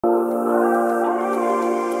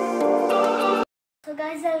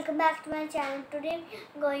guys, welcome back to my channel. Today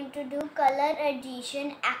I'm going to do color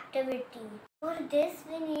addition activity. For this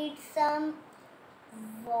we need some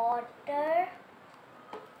water,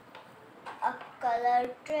 a color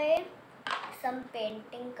tray, some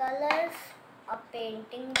painting colors, a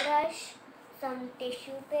painting brush, some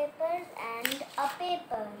tissue papers and a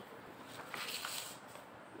paper.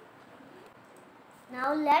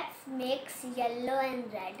 Now let's mix yellow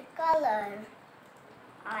and red color.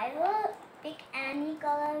 I will pick any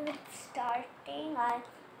color with starting. I'll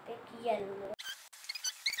pick yellow.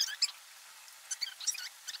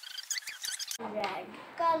 Red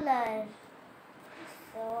color.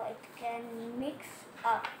 So it can mix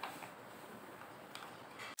up.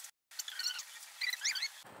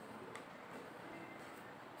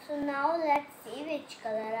 So now let's see which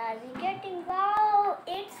color are we getting. Wow,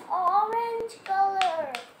 it's orange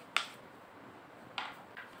color.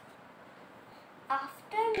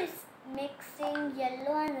 After mixing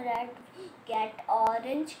yellow and red, we get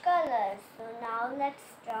orange color. So now let's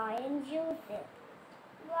try and use it.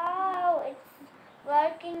 Wow, it's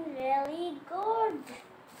working really good.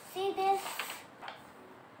 See this?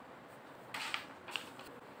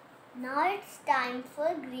 Now it's time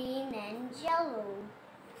for green and yellow.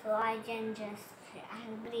 So I can just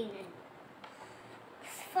add green and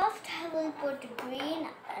first I will put green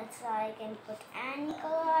so I can put any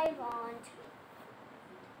color I want.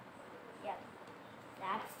 Yeah,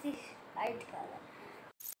 that's the right color.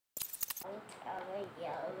 Out our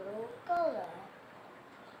yellow color.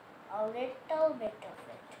 A little bit of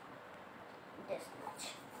it. This much.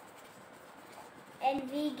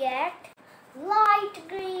 And we get light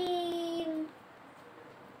green.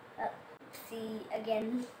 See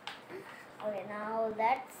again. Okay, now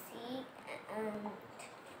let's see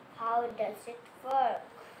how does it work.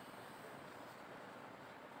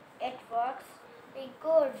 It works pretty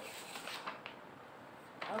good.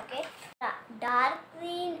 Okay, dark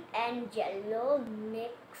green and yellow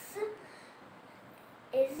mix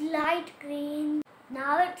is light green.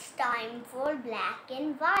 Now it's time for black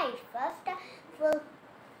and white. First I will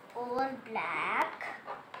pour black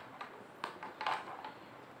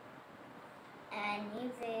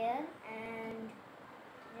anywhere and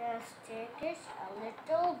just take it a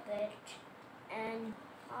little bit and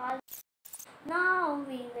now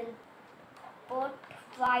we will put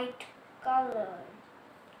white color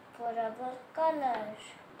for our color.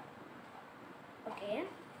 Okay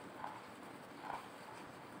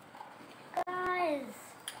guys,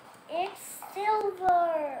 it's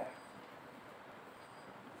silver.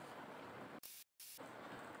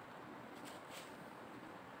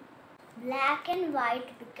 Black and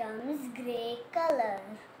white becomes grey color.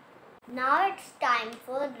 Now it's time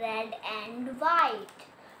for red and white.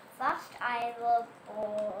 First I will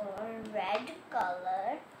pour red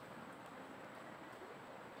color.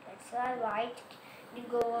 That's why white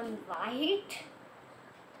will go on white.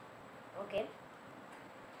 Okay.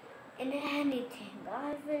 In anything,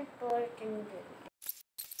 I will pour it in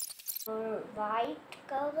for white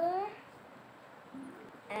color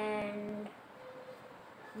and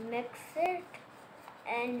mix it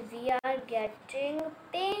and we are getting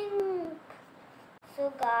pink.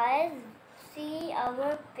 So guys, see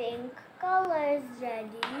our pink color is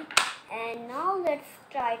ready and now let's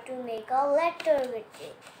try to make a letter with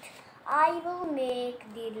it. I will make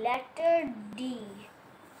the letter D.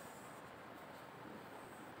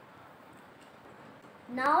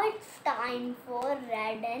 Now it's time for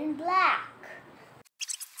red and black.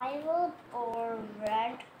 I will pour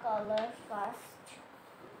red color first.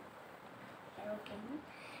 Okay.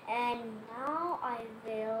 And now I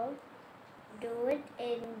will do it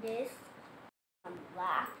in this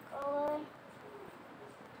black color.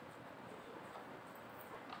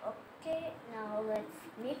 Okay, now let's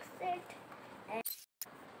mix it. And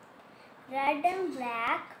red and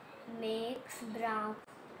black makes brown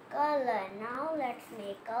color. Now let's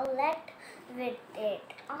make a letter with it.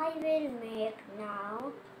 I will make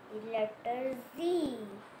now the letter Z.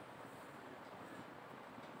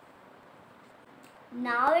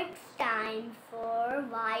 Now it's time for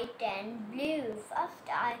white and blue. First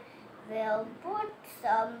I will put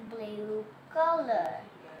some blue color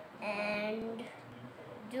and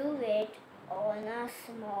do it on a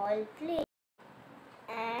small plate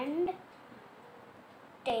and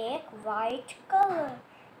take white color.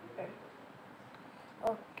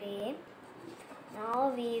 Okay,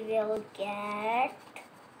 now we will get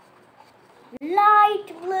light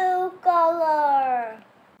blue color.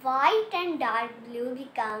 White and dark blue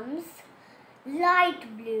becomes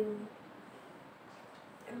light blue.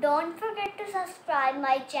 Don't forget to subscribe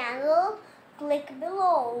my channel. Click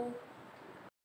below.